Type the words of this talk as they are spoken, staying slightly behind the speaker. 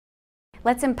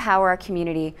Let's empower our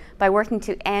community by working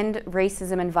to end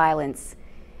racism and violence,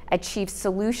 achieve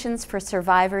solutions for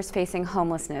survivors facing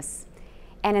homelessness,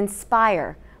 and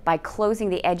inspire by closing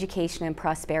the education and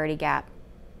prosperity gap.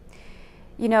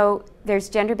 You know, there's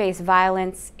gender-based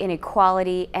violence,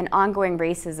 inequality, and ongoing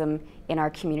racism in our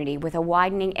community with a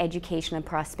widening education and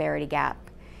prosperity gap.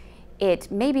 It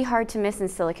may be hard to miss in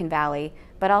Silicon Valley,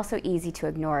 but also easy to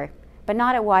ignore, but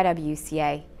not at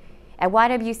YWCA. At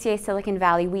YWCA Silicon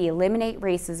Valley, we eliminate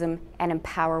racism and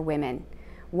empower women.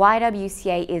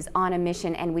 YWCA is on a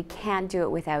mission and we can't do it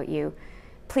without you.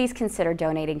 Please consider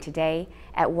donating today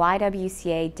at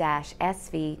ywca-sv.org.